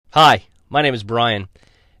Hi, my name is Brian,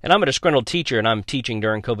 and I'm a disgruntled teacher, and I'm teaching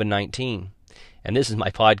during COVID-19. And this is my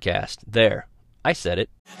podcast. There, I said it.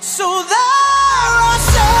 So there I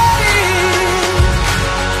say,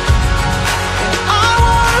 and I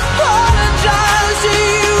won't apologize to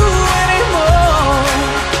you anymore,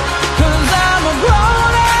 'cause I'm a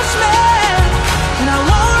grown-ass man, and I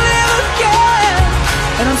won't live again,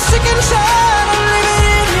 and I'm sick and tired of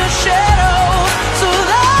living in your shadow. So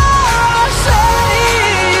there I say.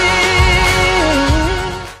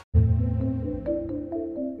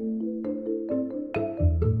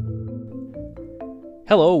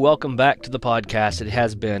 Hello, welcome back to the podcast. It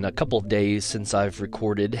has been a couple of days since I've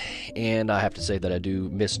recorded, and I have to say that I do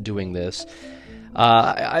miss doing this.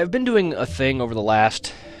 I've been doing a thing over the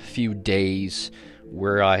last few days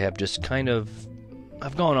where I have just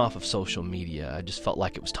I've gone off of social media. I just felt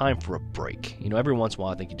like it was time for a break. You know, every once in a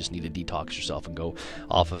while I think you just need to detox yourself and go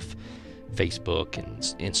off of Facebook and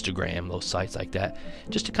Instagram, those sites like that,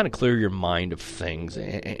 just to kind of clear your mind of things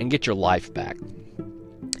and get your life back.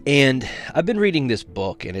 And I've been reading this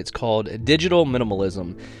book, and it's called Digital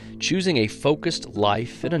Minimalism, Choosing a Focused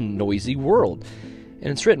Life in a Noisy World. And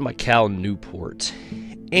it's written by Cal Newport.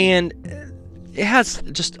 And it has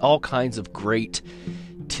just all kinds of great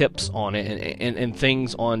tips on it and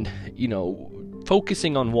things on, you know,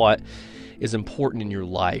 focusing on what is important in your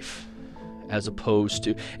life as opposed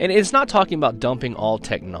to... And it's not talking about dumping all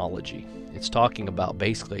technology. It's talking about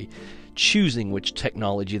basically choosing which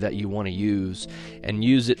technology that you want to use and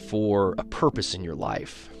use it for a purpose in your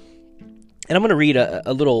life. And I'm going to read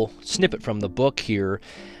a little snippet from the book here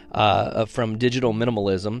from Digital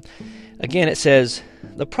Minimalism. Again, it says,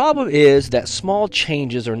 "The problem is that small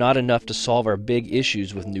changes are not enough to solve our big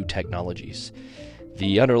issues with new technologies.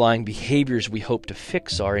 The underlying behaviors we hope to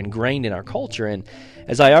fix are ingrained in our culture, and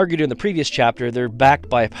as I argued in the previous chapter, they're backed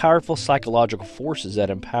by powerful psychological forces that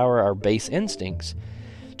empower our base instincts.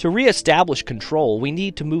 To reestablish control, we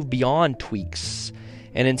need to move beyond tweaks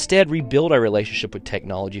and instead rebuild our relationship with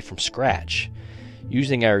technology from scratch,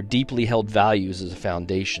 using our deeply held values as a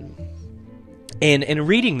foundation." And in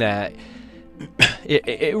reading that,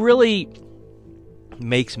 it really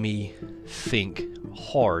makes me think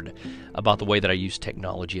hard about the way that I use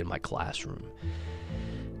technology in my classroom.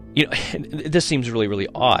 You know, this seems really, really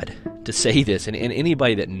odd to say this, and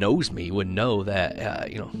anybody that knows me would know that,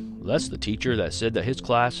 that's the teacher that said that his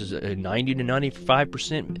class is 90 to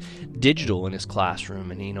 95% digital in his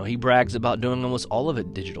classroom, and, he brags about doing almost all of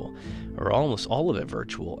it digital, or almost all of it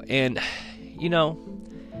virtual. And,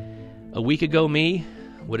 a week ago me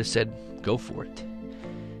would have said, go for it.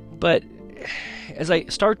 But as I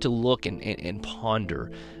start to look and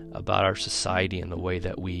ponder about our society and the way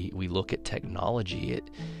that we look at technology, it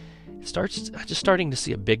starting to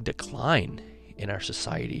see a big decline in our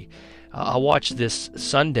society. I watched this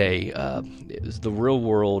Sunday, it was The Real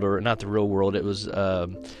World, or not The Real World, it was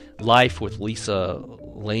Life with Lisa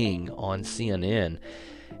Ling on CNN.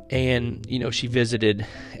 And, she visited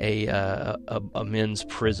a men's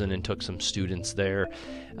prison and took some students there.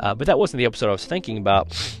 But that wasn't the episode I was thinking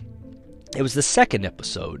about. It was the second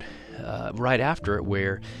episode, right after it,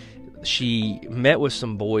 where she met with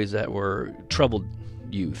some boys that were troubled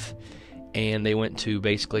youth, and they went to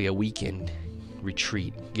basically a weekend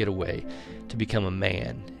retreat, getaway, to become a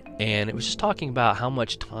man. And it was just talking about how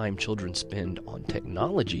much time children spend on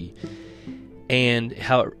technology and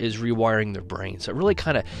how it is rewiring their brains. So it really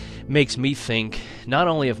kind of makes me think not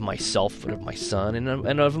only of myself, but of my son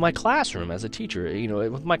and of my classroom as a teacher,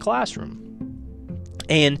 with my classroom.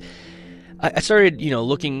 And I started,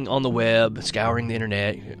 looking on the web, scouring the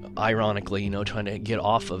internet, ironically, trying to get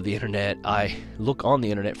off of the internet. I look on the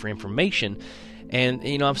internet for information, and,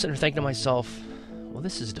 I'm sitting there thinking to myself, well,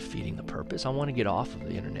 this is defeating the purpose. I want to get off of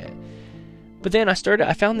the internet. But then I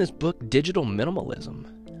found this book, Digital Minimalism,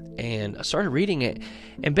 and I started reading it,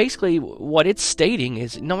 and basically what it's stating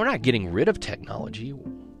is, no, we're not getting rid of technology.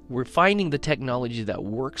 We're finding the technology that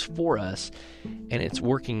works for us, and it's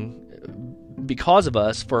working because of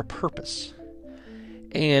us for a purpose.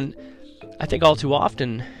 And I think all too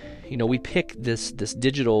often, we pick this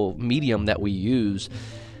digital medium that we use,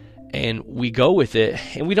 and we go with it,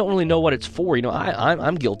 and we don't really know what it's for.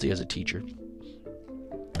 I'm guilty as a teacher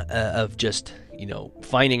of just,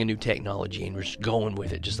 finding a new technology and we're just going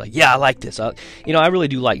with it, just like, yeah, I like this. I really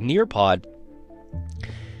do like Nearpod,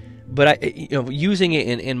 but using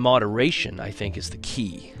it in moderation, I think, is the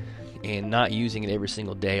key. And not using it every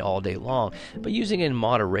single day, all day long, but using it in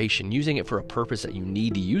moderation, using it for a purpose that you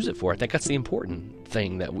need to use it for. I think that's the important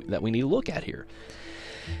thing that we need to look at here.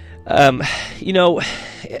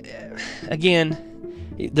 Again,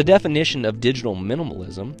 the definition of digital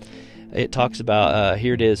minimalism it talks about,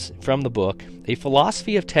 here it is from the book, a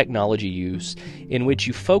philosophy of technology use in which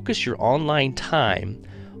you focus your online time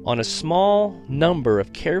on a small number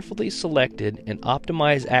of carefully selected and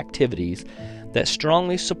optimized activities that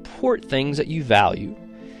strongly support things that you value,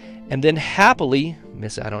 and then happily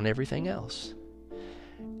miss out on everything else.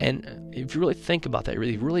 And if you really think about that,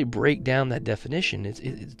 really break down that definition,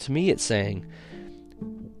 to me it's saying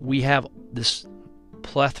we have this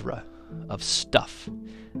plethora of stuff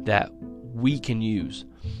that we can use,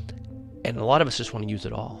 and a lot of us just want to use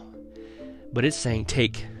it all. But it's saying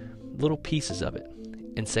take little pieces of it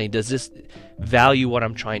and say, does this value what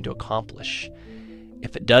I'm trying to accomplish?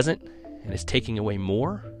 If it doesn't, and it's taking away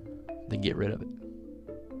more, then get rid of it.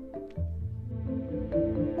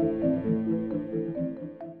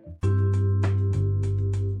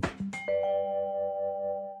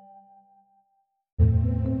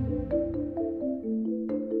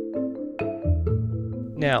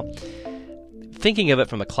 Now, thinking of it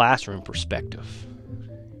from a classroom perspective,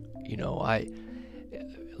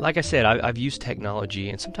 like I said, I've used technology,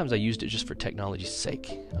 and sometimes I used it just for technology's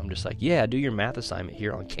sake. I'm just like, yeah, do your math assignment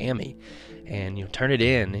here on Kami, and turn it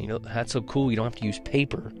in. And, that's so cool. You don't have to use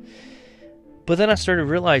paper. But then I started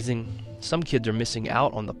realizing some kids are missing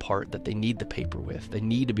out on the part that they need the paper with. They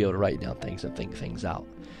need to be able to write down things and think things out.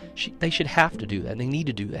 They should have to do that. They need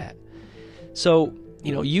to do that. So,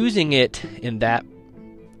 using it in that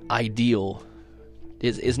ideal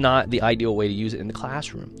is not the ideal way to use it in the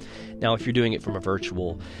classroom. Now, if you're doing it from a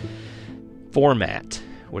virtual format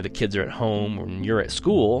where the kids are at home and you're at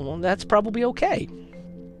school, well, that's probably okay.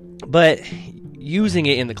 But using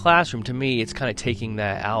it in the classroom, to me, it's kind of taking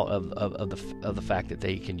that out of the fact that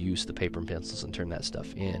they can use the paper and pencils and turn that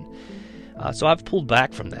stuff in. So I've pulled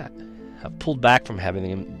back from that. I've pulled back from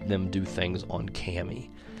having them do things on Kami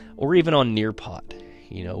or even on Nearpod.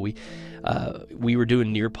 We were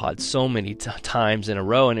doing Nearpod so many times in a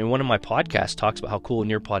row, and in one of my podcasts talks about how cool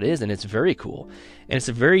Nearpod is, and it's very cool. And it's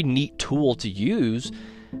a very neat tool to use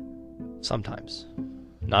sometimes.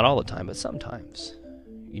 Not all the time, but sometimes.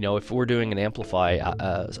 If we're doing an Amplify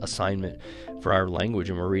assignment for our language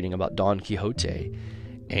and we're reading about Don Quixote,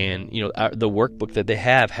 and the workbook that they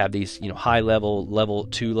have these high level, level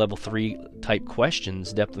 2, level 3 type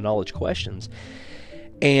questions, depth of knowledge questions,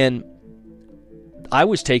 and I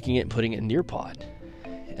was taking it and putting it in Nearpod,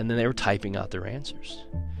 and then they were typing out their answers.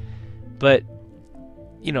 But,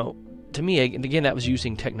 to me, and again, that was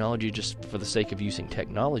using technology just for the sake of using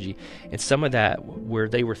technology, and some of that where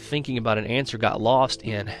they were thinking about an answer got lost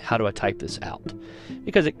in how do I type this out?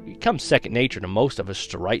 Because it becomes second nature to most of us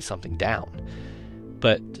to write something down.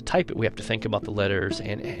 But to type it, we have to think about the letters,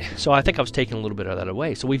 and so I think I was taking a little bit of that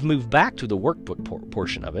away. So we've moved back to the workbook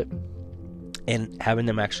portion of it, and having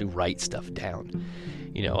them actually write stuff down.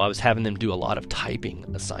 I was having them do a lot of typing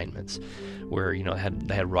assignments where,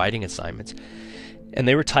 they had writing assignments, and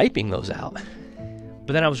they were typing those out.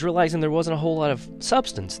 But then I was realizing there wasn't a whole lot of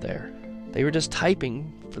substance there. They were just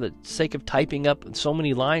typing for the sake of typing up so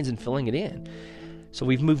many lines and filling it in. So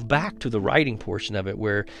we've moved back to the writing portion of it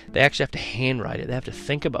where they actually have to handwrite it. They have to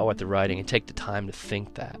think about what they're writing and take the time to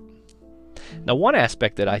think that. Now, one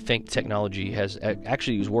aspect that I think technology has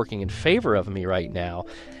actually is working in favor of me right now,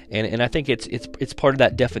 and I think it's part of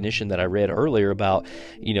that definition that I read earlier about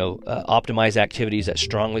optimize activities that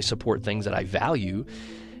strongly support things that I value,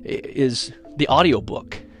 is the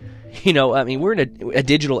audiobook. We're in a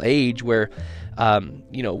digital age where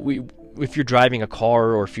if you're driving a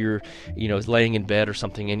car or if you're laying in bed or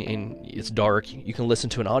something and it's dark, you can listen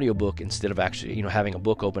to an audiobook instead of actually having a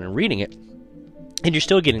book open and reading it. And you're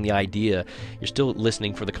still getting the idea. You're still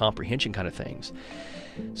listening for the comprehension kind of things.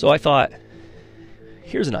 So I thought,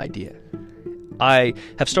 here's an idea. I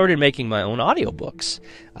have started making my own audiobooks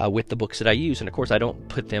with the books that I use. And, of course, I don't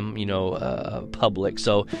put them, public.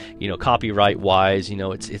 So, copyright-wise,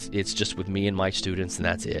 it's just with me and my students, and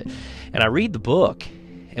that's it. And I read the book.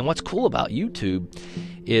 And what's cool about YouTube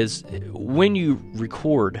is when you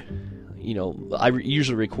record, I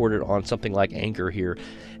usually record it on something like Anchor here,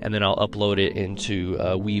 and then I'll upload it into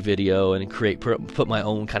WeVideo and put my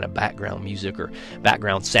own kind of background music or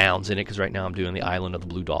background sounds in it, because right now I'm doing the Island of the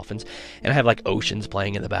Blue Dolphins, and I have like oceans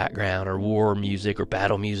playing in the background, or war music, or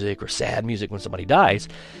battle music, or sad music when somebody dies.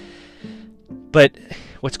 But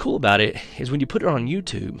what's cool about it is when you put it on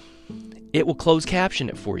YouTube, it will close caption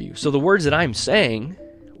it for you. So the words that I'm saying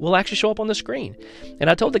will actually show up on the screen. And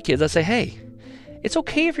I told the kids, I say, hey, it's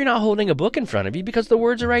okay if you're not holding a book in front of you, because the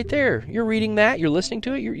words are right there. You're reading that, you're listening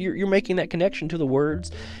to it, you're making that connection to the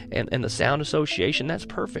words and the sound association. That's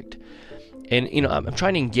perfect. And I'm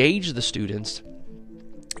trying to engage the students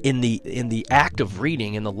in the act of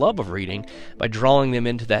reading, in the love of reading, by drawing them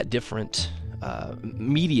into that different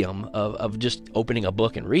medium of just opening a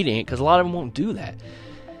book and reading it, because a lot of them won't do that.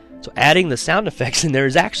 So adding the sound effects in there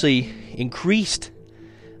is actually increased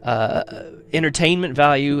entertainment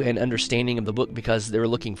value and understanding of the book, because they're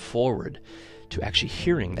looking forward to actually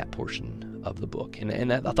hearing that portion of the book.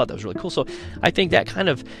 And I thought that was really cool. So I think that kind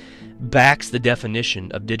of backs the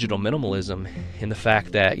definition of digital minimalism in the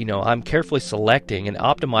fact that, I'm carefully selecting and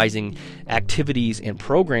optimizing activities and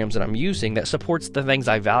programs that I'm using that supports the things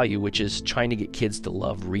I value, which is trying to get kids to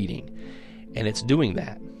love reading. And it's doing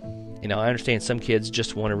that. I understand some kids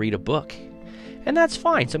just want to read a book, and that's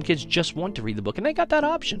fine. Some kids just want to read the book, and they got that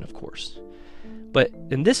option, of course. But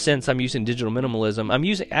in this sense, I'm using digital minimalism. I'm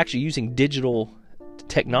actually using digital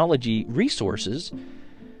technology resources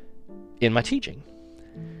in my teaching.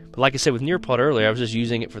 But like I said with Nearpod earlier, I was just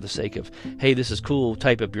using it for the sake of, hey, this is cool,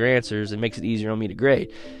 type up your answers, it makes it easier on me to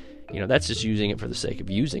grade. That's just using it for the sake of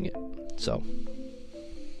using it. So.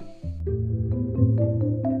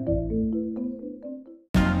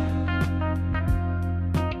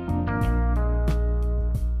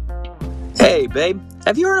 Hey, babe,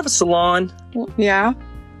 have you heard of a salon? Well, yeah.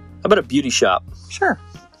 How about a beauty shop? Sure.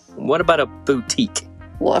 What about a boutique?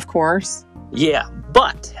 Well, of course. Yeah,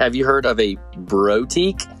 but have you heard of a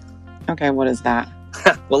brotique? Okay, what is that?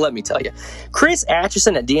 Well, let me tell you. Chris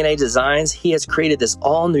Atchison at DNA Designs, he has created this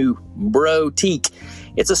all-new brotique.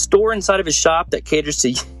 It's a store inside of his shop that caters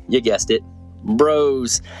to, you guessed it,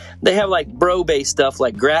 bros. They have bro-based stuff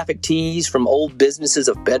like graphic tees from old businesses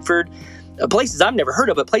of Bedford. Places I've never heard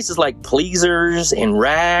of, but places like Pleasers and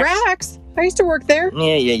Rax. Rax? I used to work there.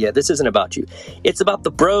 Yeah. This isn't about you. It's about the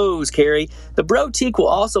bros, Carrie. The Brotique will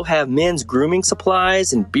also have men's grooming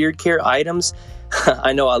supplies and beard care items.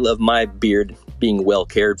 I know I love my beard being well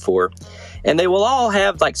cared for. And they will all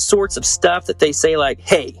have sorts of stuff that they say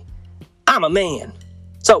hey, I'm a man.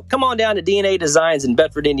 So come on down to DNA Designs in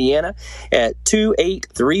Bedford, Indiana at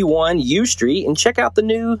 2831 U Street and check out the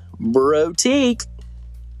new Brotique.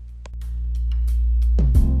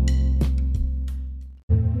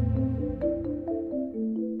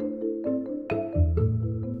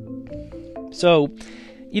 So,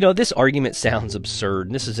 this argument sounds absurd,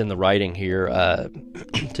 and this is in the writing here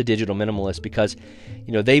to digital minimalists, because,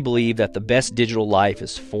 they believe that the best digital life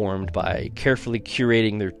is formed by carefully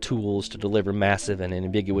curating their tools to deliver massive and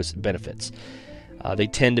ambiguous benefits. They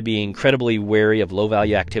tend to be incredibly wary of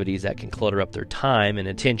low-value activities that can clutter up their time and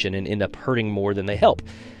attention and end up hurting more than they help.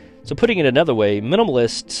 So putting it another way,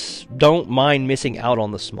 minimalists don't mind missing out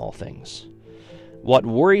on the small things. What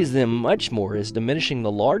worries them much more is diminishing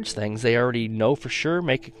the large things they already know for sure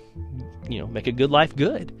make a good life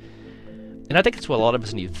good. And I think that's what a lot of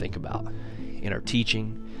us need to think about in our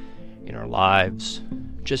teaching, in our lives,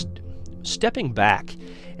 just stepping back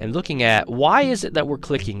and looking at, why is it that we're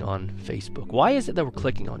clicking on Facebook? Why is it that we're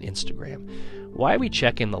clicking on Instagram? Why are we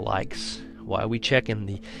checking the likes? Why are we checking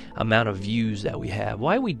the amount of views that we have?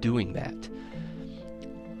 Why are we doing that?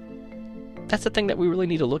 That's the thing that we really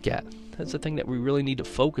need to look at. That's the thing that we really need to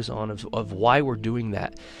focus on of why we're doing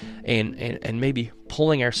that, and maybe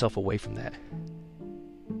pulling ourselves away from that.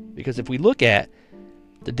 Because if we look at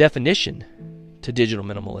the definition to digital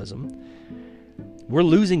minimalism, we're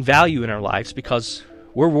losing value in our lives because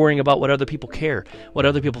we're worrying about what other people care, what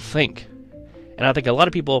other people think. And I think a lot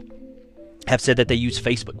of people have said that they use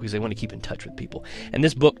Facebook because they want to keep in touch with people. And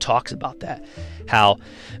this book talks about that, how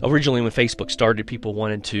originally when Facebook started, people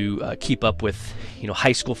wanted to keep up with,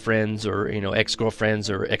 high school friends or, ex-girlfriends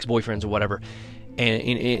or ex-boyfriends or whatever. And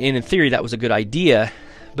in theory, that was a good idea.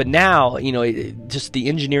 But now, just the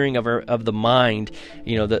engineering of the mind,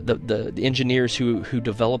 the engineers who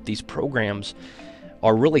develop these programs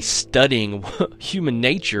are really studying human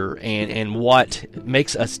nature and what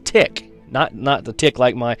makes us tick. Not the tick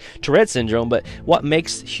like my Tourette syndrome, but what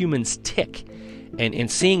makes humans tick. And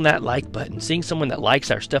seeing that like button, seeing someone that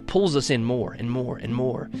likes our stuff pulls us in more and more and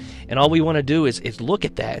more. And all we want to do is look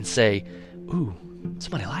at that and say, ooh,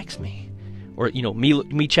 somebody likes me. Or,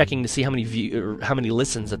 me checking to see how many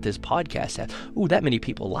listens that this podcast has. Ooh, that many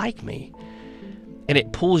people like me. And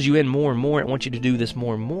it pulls you in more and more and wants you to do this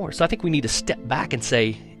more and more. So I think we need to step back and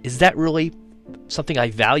say, is that really something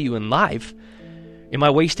I value in life? Am I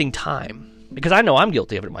wasting time? Because I know I'm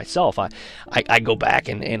guilty of it myself. I go back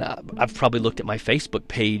and I've probably looked at my Facebook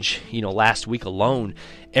page, last week alone.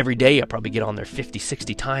 Every day I probably get on there 50,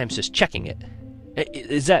 60 times just checking it.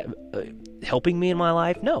 Is that helping me in my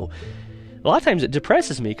life? No. A lot of times it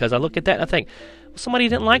depresses me because I look at that and I think, well, somebody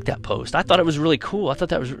didn't like that post. I thought it was really cool. I thought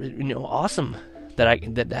that was awesome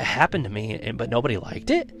that happened to me, but nobody liked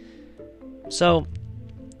it. So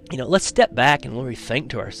let's step back and really think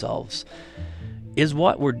to ourselves, is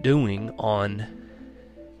what we're doing on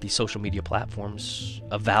these social media platforms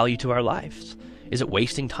of value to our lives? Is it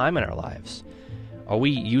wasting time in our lives? Are we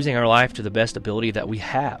using our life to the best ability that we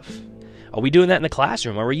have? Are we doing that in the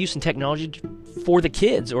classroom? Are we using technology for the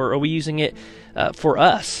kids, or are we using it for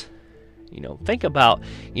us? Think about,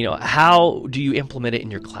 how do you implement it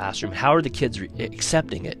in your classroom? How are the kids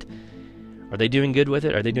accepting it? Are they doing good with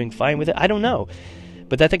it? Are they doing fine with it? I don't know.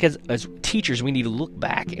 But I think as teachers, we need to look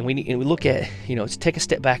back and we look at, take a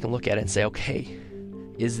step back and look at it and say, okay,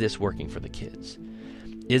 is this working for the kids?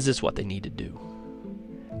 Is this what they need to do?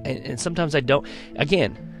 And sometimes I don't.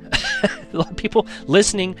 Again, a lot of people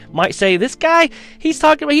listening might say, this guy, he's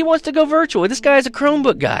talking about he wants to go virtual. This guy is a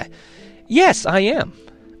Chromebook guy. Yes, I am.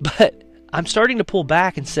 But I'm starting to pull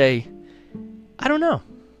back and say, I don't know.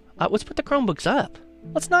 Let's put the Chromebooks up.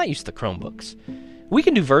 Let's not use the Chromebooks. We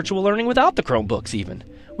can do virtual learning without the Chromebooks even.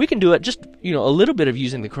 We can do it just, a little bit of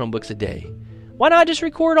using the Chromebooks a day. Why not just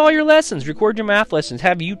record all your lessons, record your math lessons,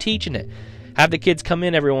 have you teaching it, have the kids come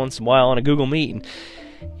in every once in a while on a Google Meet. And,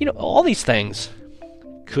 all these things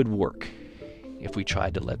could work if we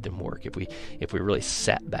tried to let them work, if we really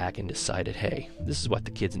sat back and decided, hey, this is what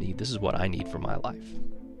the kids need, this is what I need for my life.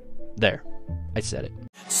 There, I said it.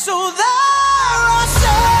 So there I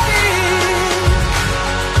said it.